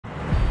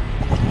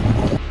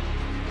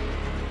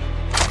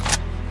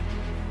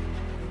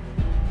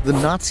The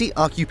Nazi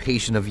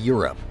occupation of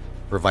Europe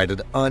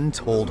provided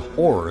untold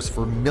horrors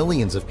for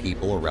millions of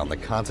people around the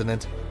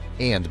continent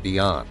and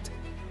beyond.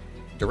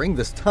 During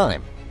this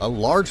time, a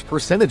large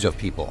percentage of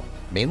people,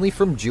 mainly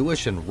from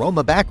Jewish and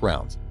Roma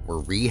backgrounds,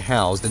 were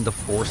rehoused into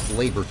forced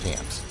labor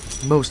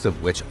camps, most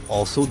of which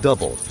also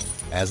doubled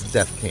as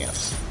death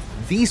camps.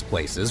 These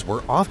places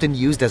were often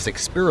used as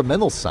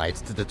experimental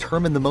sites to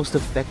determine the most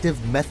effective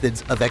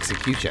methods of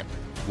execution,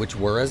 which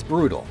were as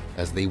brutal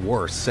as they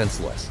were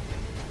senseless.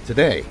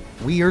 Today,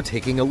 we are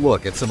taking a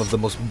look at some of the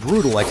most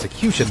brutal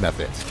execution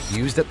methods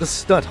used at the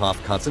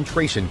Stutthof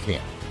concentration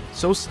camp,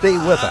 so stay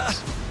with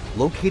us.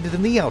 Located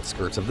in the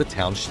outskirts of the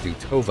town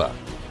Stutowa,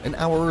 an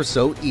hour or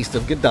so east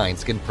of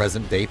Gdańsk in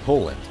present-day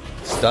Poland,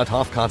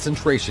 Stutthof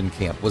concentration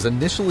camp was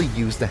initially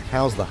used to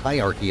house the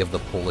hierarchy of the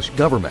Polish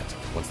government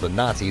once the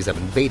Nazis have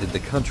invaded the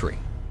country.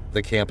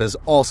 The camp is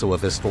also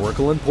of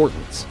historical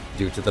importance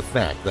due to the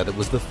fact that it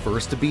was the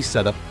first to be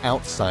set up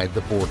outside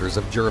the borders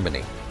of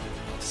Germany.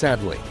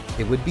 Sadly,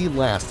 it would be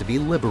last to be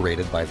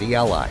liberated by the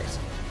Allies.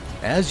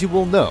 As you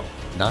will know,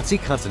 Nazi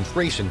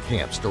concentration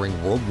camps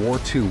during World War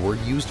II were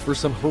used for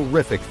some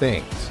horrific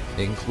things,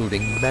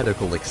 including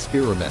medical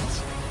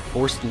experiments,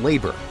 forced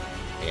labor,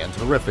 and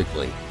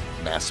horrifically,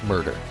 mass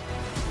murder.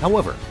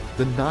 However,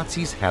 the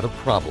Nazis had a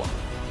problem.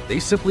 They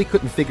simply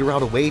couldn't figure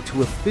out a way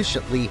to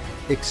efficiently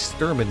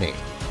exterminate,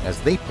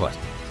 as they put,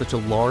 such a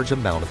large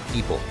amount of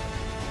people.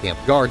 Camp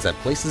guards at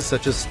places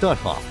such as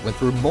Stutthof went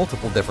through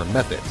multiple different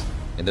methods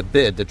in a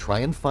bid to try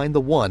and find the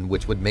one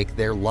which would make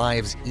their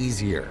lives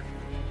easier.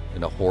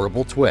 In a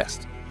horrible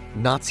twist,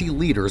 Nazi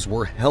leaders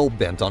were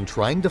hell-bent on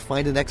trying to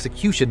find an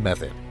execution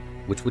method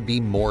which would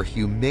be more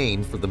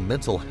humane for the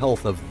mental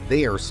health of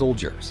their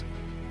soldiers.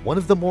 One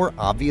of the more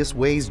obvious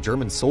ways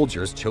German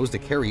soldiers chose to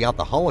carry out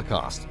the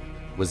Holocaust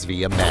was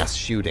via mass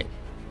shooting.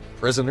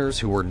 Prisoners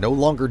who were no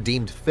longer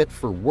deemed fit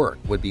for work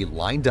would be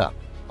lined up,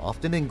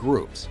 often in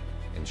groups,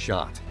 and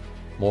shot.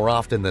 More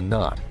often than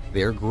not,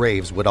 their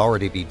graves would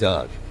already be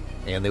dug,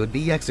 and they would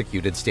be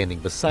executed standing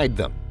beside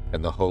them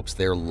in the hopes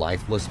their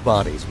lifeless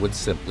bodies would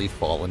simply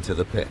fall into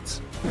the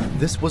pits.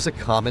 This was a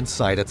common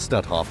sight at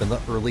Stutthof in the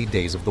early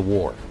days of the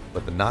war,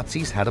 but the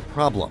Nazis had a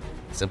problem.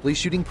 Simply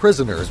shooting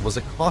prisoners was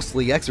a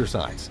costly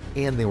exercise,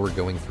 and they were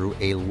going through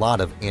a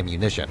lot of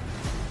ammunition.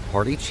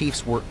 Party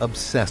chiefs were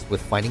obsessed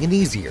with finding an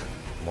easier,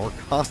 more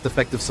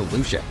cost-effective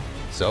solution.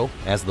 So,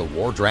 as the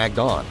war dragged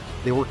on,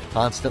 they were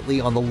constantly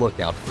on the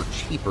lookout for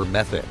cheaper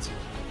methods.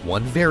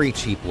 One very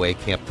cheap way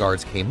camp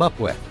guards came up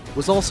with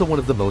was also one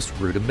of the most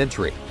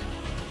rudimentary: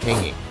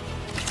 hanging.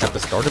 At the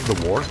start of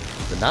the war,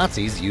 the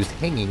Nazis used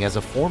hanging as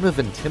a form of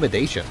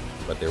intimidation,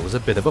 but there was a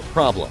bit of a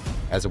problem,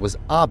 as it was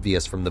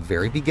obvious from the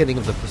very beginning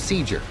of the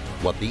procedure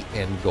what the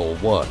end goal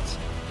was.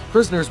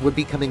 Prisoners would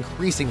become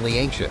increasingly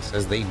anxious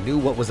as they knew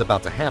what was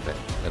about to happen,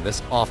 and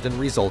this often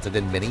resulted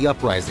in many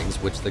uprisings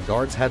which the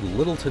guards had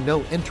little to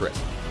no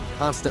interest in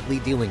constantly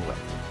dealing with.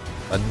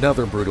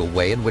 Another brutal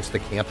way in which the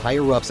camp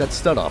higher-ups at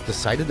Stutthof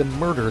decided to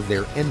murder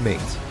their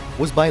inmates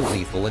was by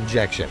lethal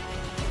injection.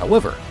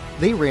 However,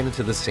 they ran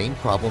into the same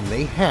problem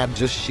they had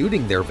just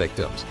shooting their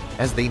victims,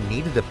 as they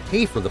needed to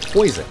pay for the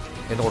poison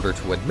in order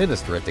to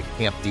administer it to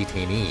camp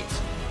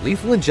detainees.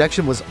 Lethal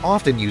injection was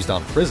often used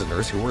on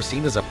prisoners who were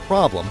seen as a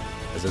problem,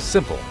 as a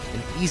simple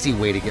and easy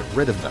way to get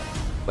rid of them.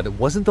 But it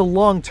wasn't the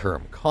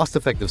long-term,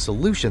 cost-effective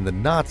solution the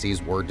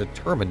Nazis were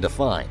determined to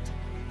find.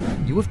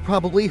 You have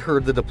probably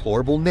heard the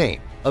deplorable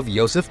name of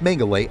Josef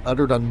Mengele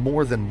uttered on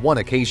more than one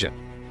occasion.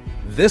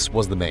 This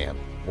was the man,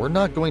 we're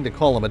not going to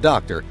call him a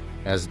doctor,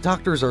 as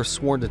doctors are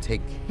sworn to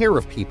take care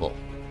of people,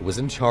 who was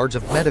in charge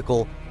of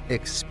medical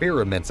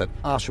experiments at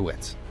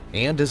Auschwitz,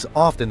 and is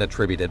often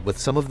attributed with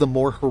some of the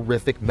more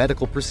horrific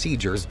medical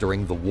procedures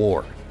during the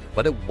war.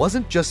 But it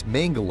wasn't just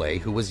Mengele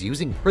who was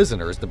using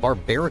prisoners to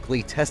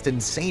barbarically test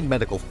insane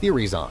medical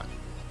theories on.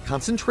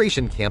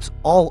 Concentration camps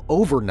all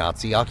over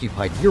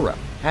Nazi-occupied Europe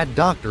had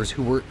doctors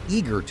who were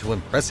eager to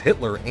impress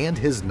Hitler and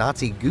his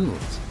Nazi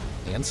goons,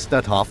 and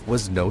Stutthof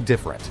was no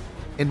different.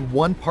 In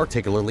one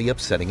particularly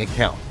upsetting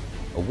account,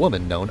 a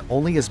woman known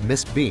only as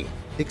Miss B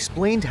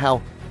explained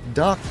how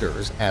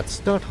doctors at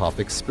Stutthof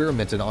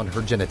experimented on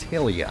her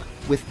genitalia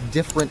with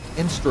different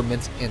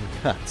instruments and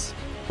cuts,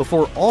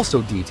 before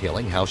also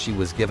detailing how she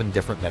was given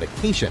different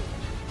medication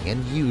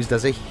and used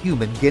as a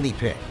human guinea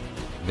pig.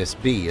 Miss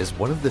B is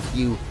one of the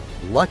few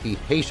lucky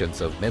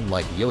patients of men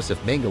like Josef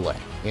Mengele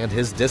and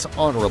his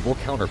dishonorable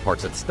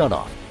counterparts at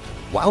Stutthof.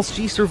 While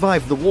she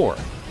survived the war,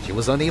 she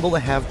was unable to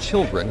have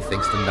children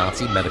thanks to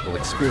Nazi medical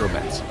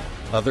experiments.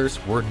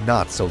 Others were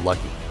not so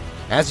lucky.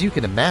 As you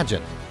can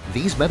imagine,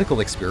 these medical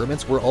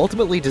experiments were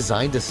ultimately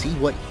designed to see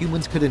what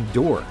humans could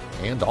endure,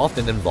 and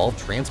often involved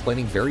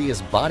transplanting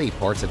various body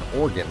parts and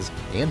organs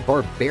and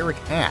barbaric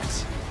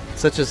acts,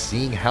 such as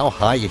seeing how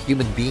high a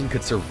human being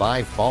could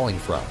survive falling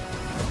from.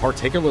 A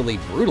particularly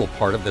brutal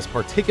part of this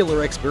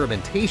particular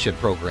experimentation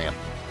program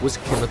was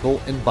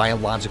chemical and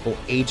biological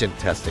agent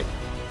testing.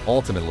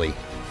 Ultimately,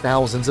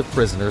 thousands of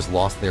prisoners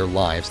lost their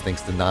lives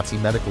thanks to Nazi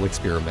medical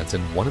experiments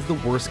in one of the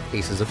worst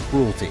cases of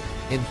cruelty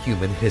in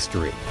human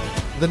history.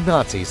 The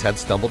Nazis had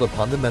stumbled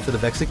upon the method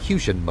of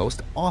execution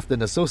most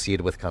often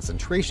associated with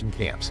concentration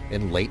camps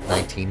in late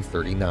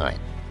 1939.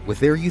 With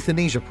their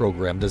euthanasia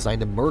program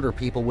designed to murder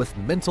people with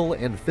mental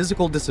and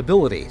physical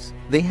disabilities,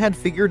 they had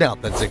figured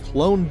out that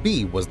Zyklon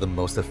B was the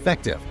most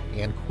effective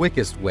and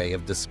quickest way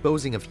of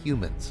disposing of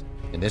humans.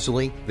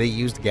 Initially, they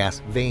used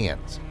gas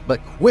vans,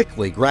 but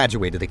quickly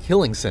graduated to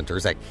killing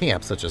centers at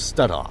camps such as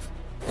Stutthof.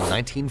 In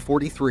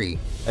 1943,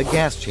 a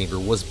gas chamber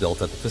was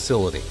built at the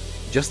facility,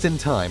 just in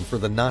time for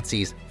the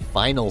Nazis'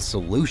 final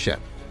solution,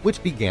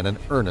 which began in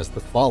earnest the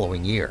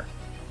following year.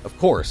 Of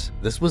course,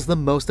 this was the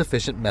most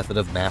efficient method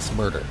of mass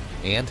murder,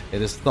 and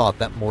it is thought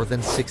that more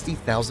than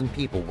 60,000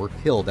 people were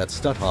killed at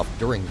Stutthof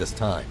during this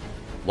time.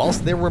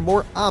 Whilst there were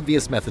more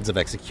obvious methods of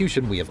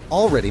execution we have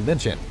already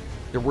mentioned,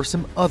 there were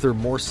some other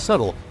more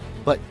subtle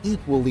but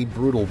equally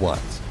brutal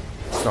ones.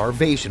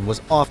 Starvation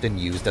was often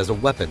used as a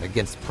weapon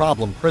against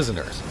problem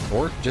prisoners,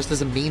 or just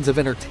as a means of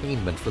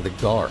entertainment for the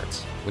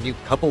guards. When you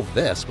couple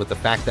this with the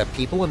fact that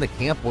people in the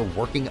camp were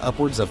working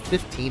upwards of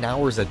 15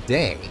 hours a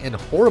day in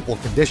horrible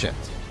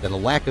conditions, then a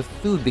lack of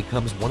food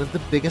becomes one of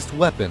the biggest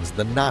weapons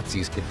the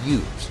Nazis could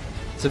use.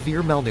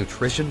 Severe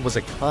malnutrition was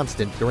a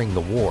constant during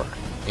the war,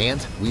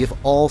 and we have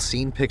all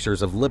seen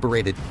pictures of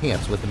liberated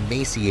camps with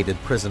emaciated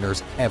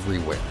prisoners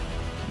everywhere.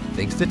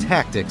 Thanks to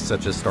tactics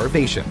such as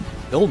starvation,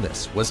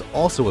 illness was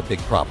also a big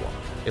problem.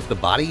 If the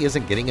body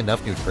isn't getting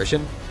enough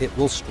nutrition, it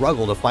will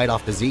struggle to fight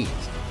off disease.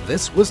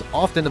 This was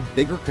often a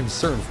bigger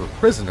concern for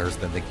prisoners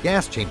than the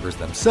gas chambers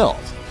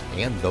themselves,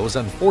 and those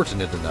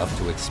unfortunate enough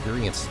to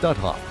experience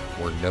Stutthof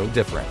were no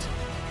different.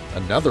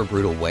 Another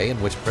brutal way in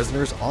which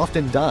prisoners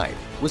often died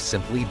was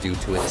simply due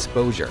to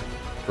exposure.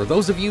 For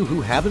those of you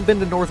who haven't been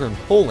to northern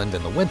Poland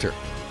in the winter,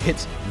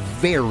 it's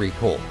very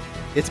cold.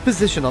 Its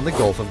position on the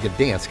Gulf of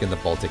Gdansk in the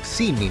Baltic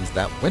Sea means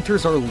that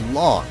winters are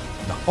long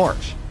and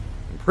harsh.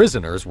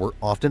 Prisoners were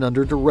often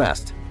under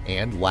duress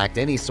and lacked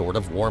any sort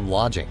of warm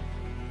lodging.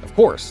 Of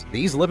course,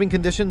 these living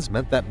conditions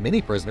meant that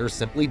many prisoners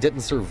simply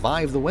didn't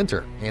survive the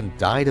winter and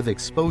died of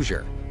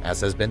exposure,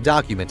 as has been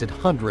documented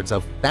hundreds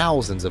of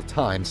thousands of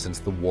times since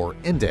the war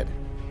ended.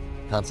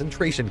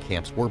 Concentration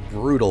camps were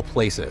brutal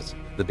places.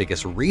 The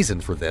biggest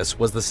reason for this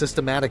was the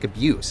systematic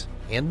abuse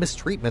and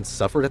mistreatment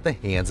suffered at the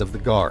hands of the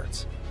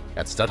guards.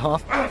 At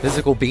Stutthof,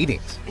 physical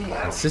beatings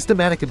and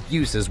systematic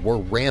abuses were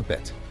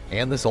rampant,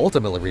 and this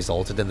ultimately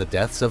resulted in the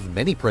deaths of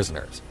many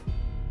prisoners.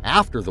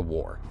 After the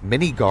war,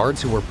 many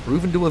guards who were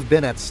proven to have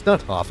been at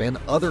Stutthof and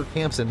other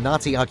camps in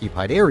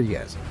Nazi-occupied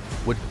areas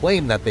would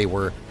claim that they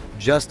were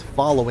just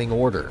following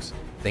orders.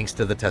 Thanks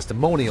to the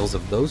testimonials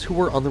of those who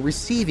were on the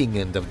receiving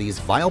end of these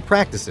vile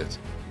practices,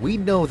 we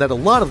know that a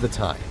lot of the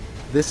time,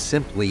 this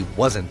simply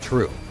wasn't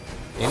true.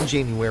 In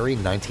January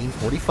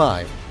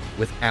 1945,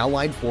 with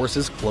Allied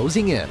forces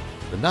closing in,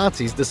 the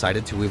Nazis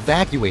decided to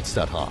evacuate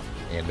Stutthof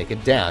and make a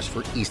dash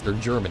for eastern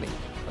Germany.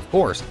 Of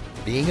course,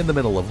 being in the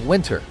middle of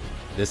winter,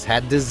 this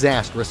had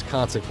disastrous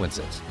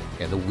consequences,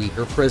 and the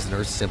weaker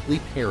prisoners simply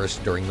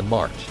perished during the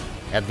march.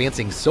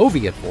 Advancing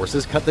Soviet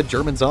forces cut the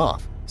Germans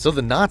off, so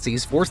the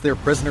Nazis forced their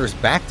prisoners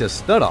back to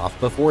Stutthof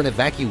before an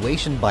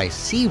evacuation by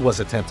sea was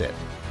attempted.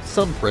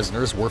 Some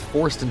prisoners were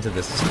forced into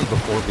the sea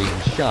before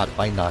being shot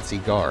by Nazi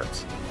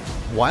guards.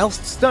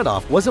 Whilst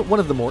Stutthof wasn't one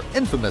of the more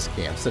infamous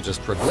camps such as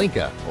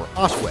Treblinka or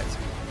Auschwitz,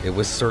 it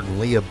was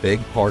certainly a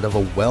big part of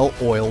a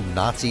well-oiled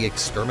Nazi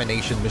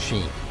extermination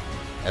machine.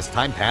 As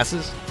time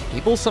passes,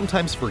 people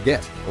sometimes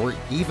forget or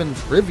even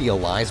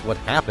trivialize what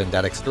happened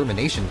at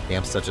extermination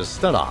camps such as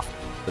Stutthof,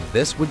 but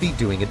this would be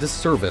doing a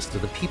disservice to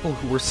the people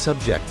who were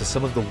subject to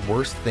some of the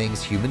worst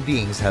things human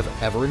beings have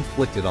ever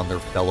inflicted on their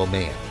fellow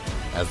man.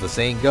 As the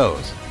saying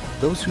goes,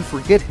 those who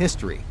forget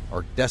history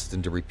are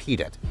destined to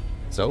repeat it.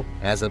 So,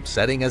 as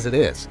upsetting as it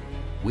is,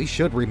 we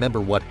should remember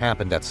what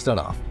happened at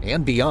Stutthof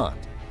and beyond,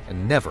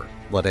 and never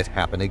let it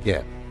happen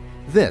again.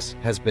 This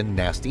has been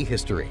Nasty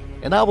History,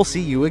 and I will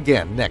see you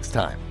again next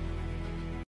time.